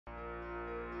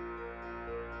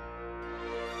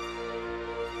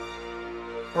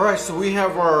Alright, so we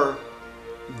have our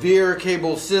VeeR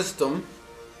cable system.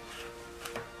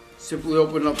 Simply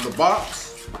open up the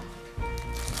box.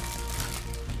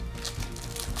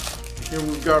 Here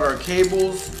we've got our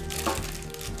cables.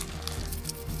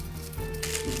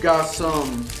 We've got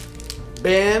some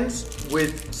bands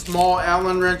with small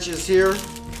Allen wrenches here.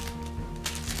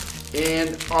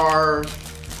 And our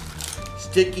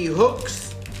sticky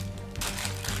hooks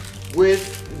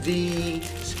with the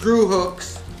screw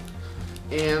hooks.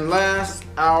 And last,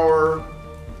 our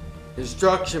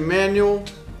instruction manual,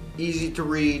 easy to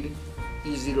read,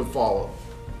 easy to follow.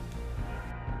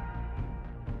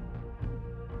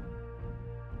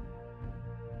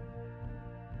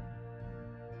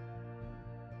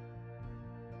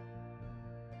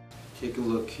 Take a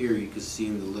look here, you can see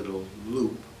in the little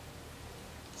loop,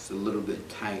 it's a little bit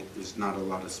tight, there's not a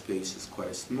lot of space, it's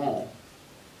quite small.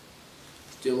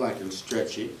 Still I can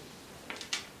stretch it.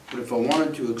 But if I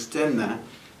wanted to extend that,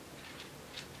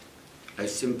 I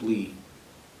simply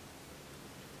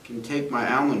can take my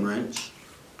Allen wrench.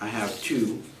 I have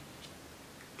two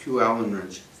Allen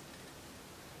wrenches.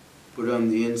 Put it on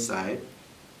the inside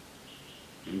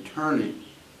and turn it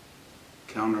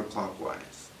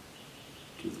counterclockwise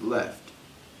to the left.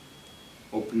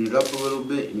 Open it up a little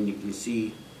bit and you can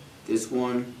see this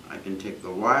one. I can take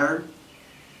the wire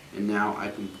and now I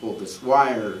can pull this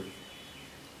wire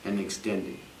and extend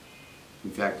it. In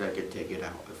fact, I could take it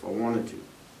out if I wanted to.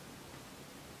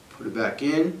 Put it back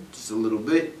in just a little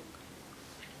bit,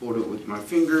 hold it with my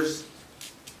fingers,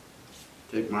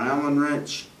 take my Allen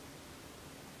wrench,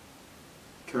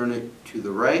 turn it to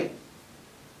the right,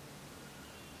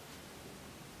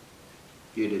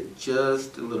 get it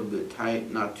just a little bit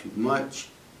tight, not too much,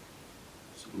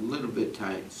 just a little bit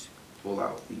tight. So pull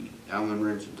out the Allen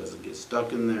wrench, it doesn't get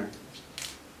stuck in there.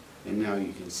 And now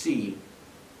you can see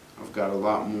I've got a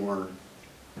lot more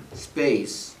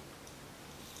space.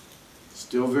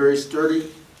 Still very sturdy.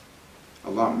 A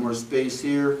lot more space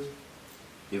here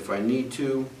if I need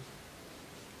to.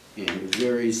 And a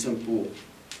very simple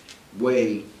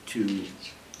way to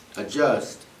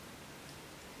adjust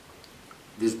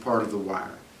this part of the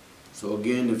wire. So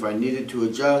again, if I needed to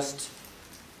adjust,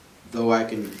 though I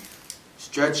can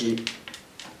stretch it,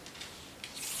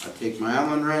 I take my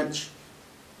Allen wrench,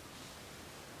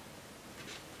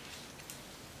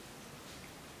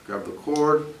 grab the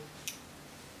cord,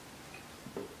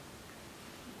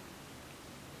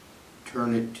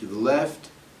 turn it to the left,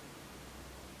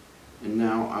 and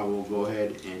now I will go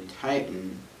ahead and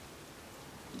tighten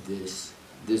this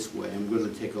way. I'm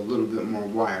going to take a little bit more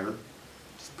wire,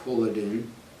 just pull it in,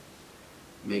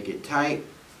 make it tight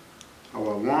how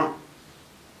I want.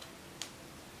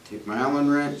 Take my Allen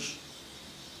wrench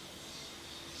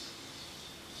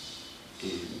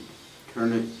and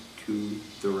turn it to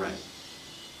the right.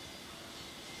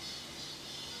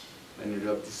 Tighten it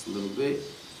up just a little bit.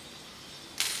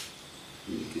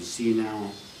 And you can see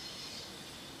now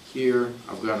here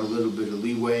I've got a little bit of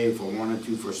leeway if I wanted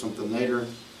to for something later.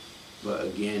 But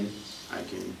again, I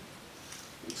can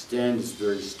extend, it's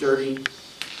very sturdy.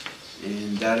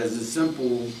 And that is a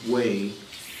simple way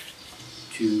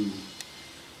to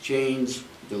change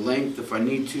the length if I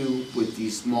need to with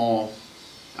these small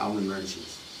Allen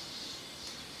wrenches.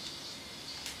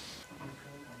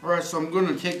 Alright, so I'm going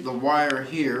to take the wire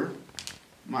here,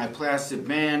 my plastic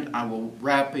band, I will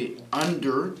wrap it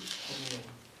under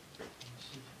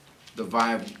the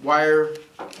Vive wire,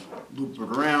 loop it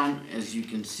around. As you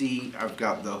can see, I've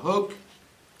got the hook.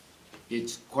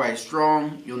 It's quite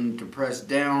strong. You'll need to press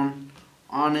down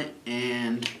on it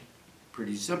and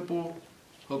pretty simple.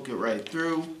 Hook it right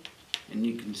through and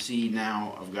you can see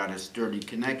now I've got a sturdy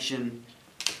connection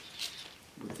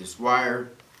with this wire,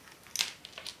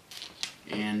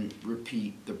 and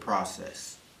repeat the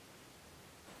process.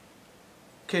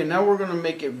 Okay, now we're going to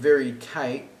make it very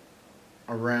tight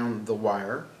around the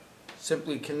wire.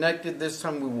 Simply connect it. This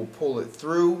time we will pull it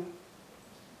through.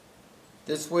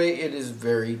 This way it is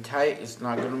very tight. It's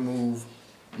not going to move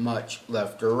much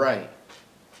left or right.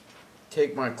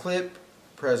 Take my clip,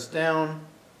 press down,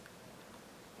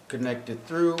 connect it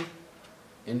through,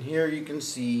 and here you can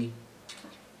see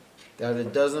that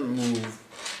it doesn't move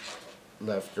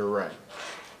left or right.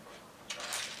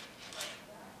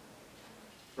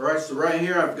 Alright, so right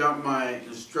here I've got my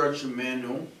instruction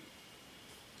manual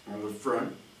on the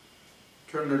front.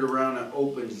 Turn it around, it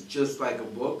opens just like a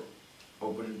book.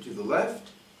 Open it to the left.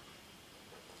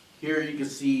 Here you can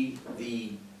see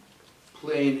the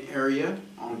playing area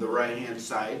on the right hand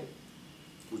side,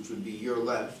 which would be your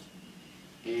left,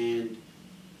 and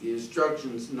the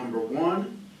instructions number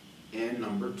 1 and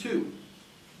number 2.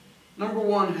 Number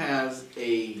 1 has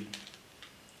a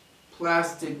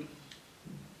plastic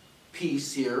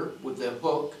piece here with a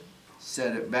hook.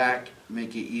 Set it back,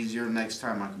 make it easier next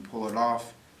time I can pull it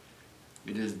off.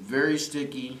 It is very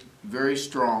sticky, very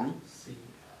strong,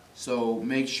 so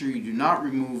make sure you do not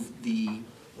remove the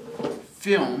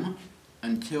film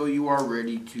until you are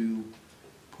ready to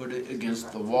put it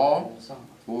against the wall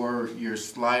or your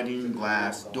sliding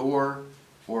glass door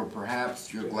or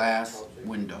perhaps your glass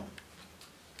window.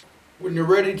 When you're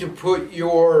ready to put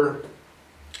your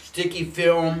sticky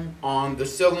film on the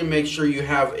ceiling, make sure you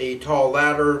have a tall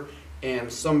ladder and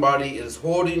somebody is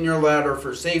holding your ladder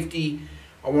for safety.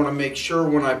 I want to make sure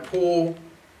when I pull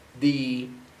the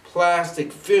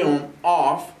plastic film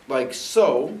off, like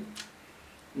so,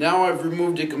 now I've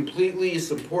removed it completely.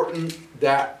 It's important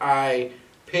that I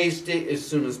paste it as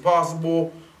soon as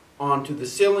possible onto the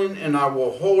ceiling, and I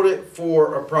will hold it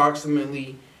for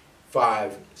approximately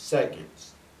 5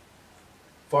 seconds.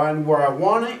 Find where I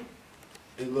want it.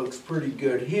 It looks pretty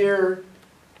good here.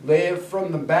 Lay it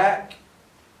from the back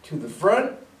to the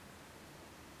front.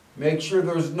 Make sure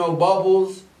there's no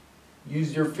bubbles.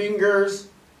 Use your fingers,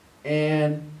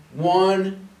 and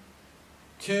 1,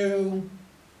 2,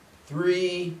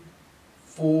 3,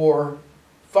 4,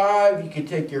 5. You can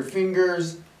take your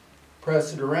fingers,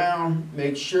 press it around,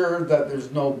 make sure that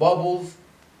there's no bubbles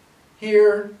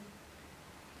here.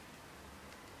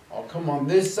 I'll come on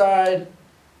this side,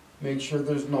 make sure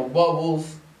there's no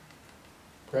bubbles,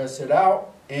 press it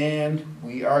out, and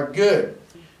we are good.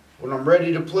 When I'm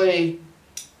ready to play,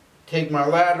 take my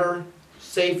ladder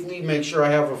safely, make sure I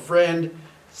have a friend,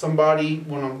 somebody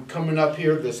when I'm coming up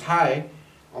here this high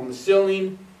on the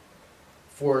ceiling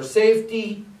for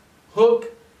safety,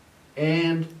 hook,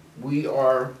 and we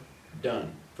are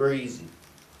done. Very easy.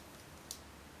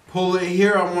 Pull it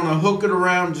here. I want to hook it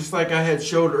around just like I had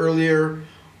showed earlier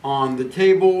on the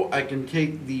table. I can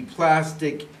take the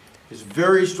plastic, it's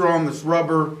very strong, this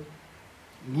rubber,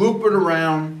 loop it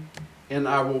around, and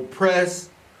I will press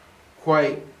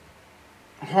quite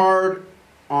hard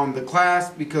on the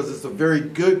clasp because it's a very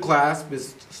good clasp.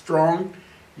 It's strong.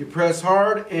 You press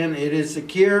hard and it is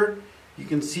secure. You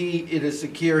can see it is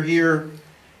secure here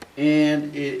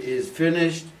and it is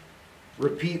finished.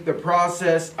 Repeat the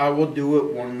process. I will do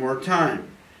it one more time.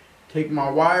 Take my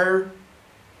wire,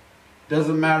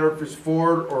 doesn't matter if it's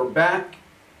forward or back.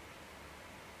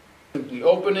 Simply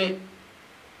open it,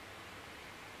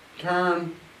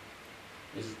 turn,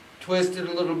 it's twisted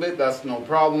a little bit, that's no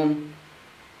problem.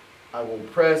 I will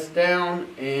press down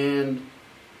and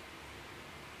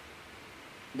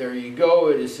there you go,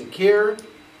 it is secure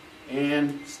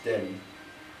and steady.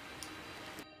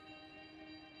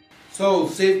 So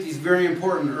safety is very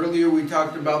important. Earlier we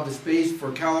talked about the space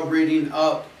for calibrating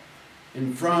up,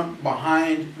 in front,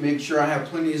 behind, make sure I have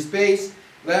plenty of space.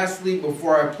 Lastly,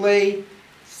 before I play,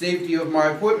 safety of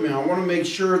my equipment. I want to make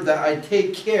sure that I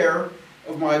take care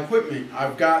of my equipment.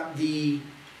 I've got the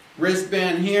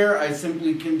wristband here. I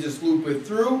simply can just loop it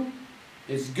through.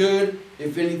 It's good.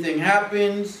 If anything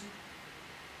happens,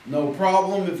 no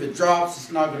problem. If it drops,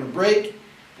 it's not going to break.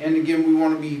 And again, we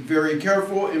want to be very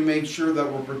careful and make sure that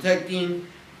we're protecting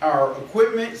our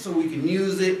equipment so we can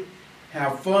use it,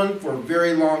 have fun for a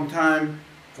very long time,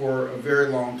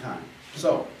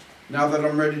 So, now that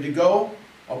I'm ready to go,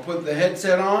 I'll put the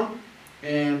headset on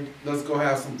and let's go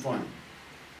have some fun.